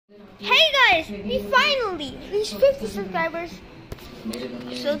Hey guys, we finally reached 50 subscribers.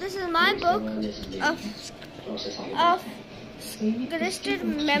 So this is my book of cherished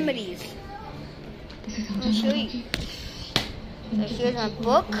memories. I'll show you. So here's my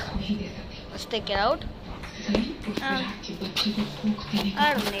book. Let's take it out. I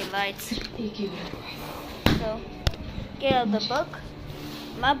don't need lights. So get out the book.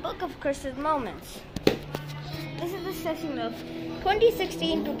 My book of cherished moments. This is the section of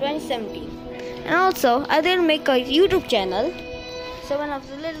 2016 to 2017. And also, I didn't make a YouTube channel. So when I was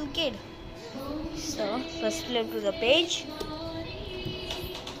a little kid. So let's flip to the page.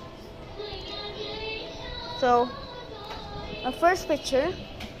 So my first picture,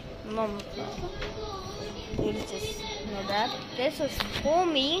 Mom. You just know that this was for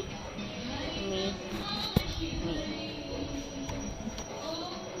me.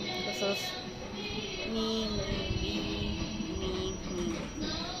 This was me.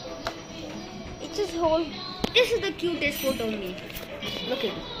 It's just whole. This is the cutest photo of me. Look at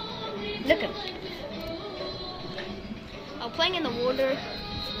it. Look at it. I'm playing in the water,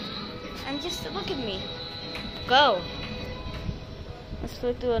 and just look at me. Go. Let's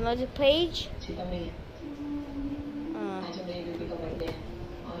flip to another page.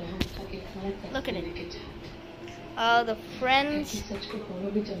 Look at it. The friends.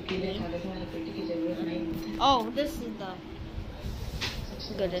 Oh, this is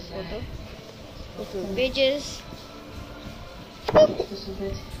the goodest photo. Go through pages.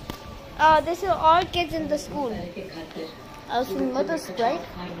 This is all kids in the school. I was in Mother's right?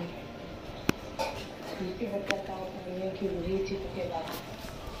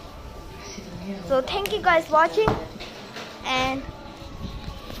 So thank you guys for watching and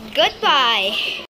goodbye.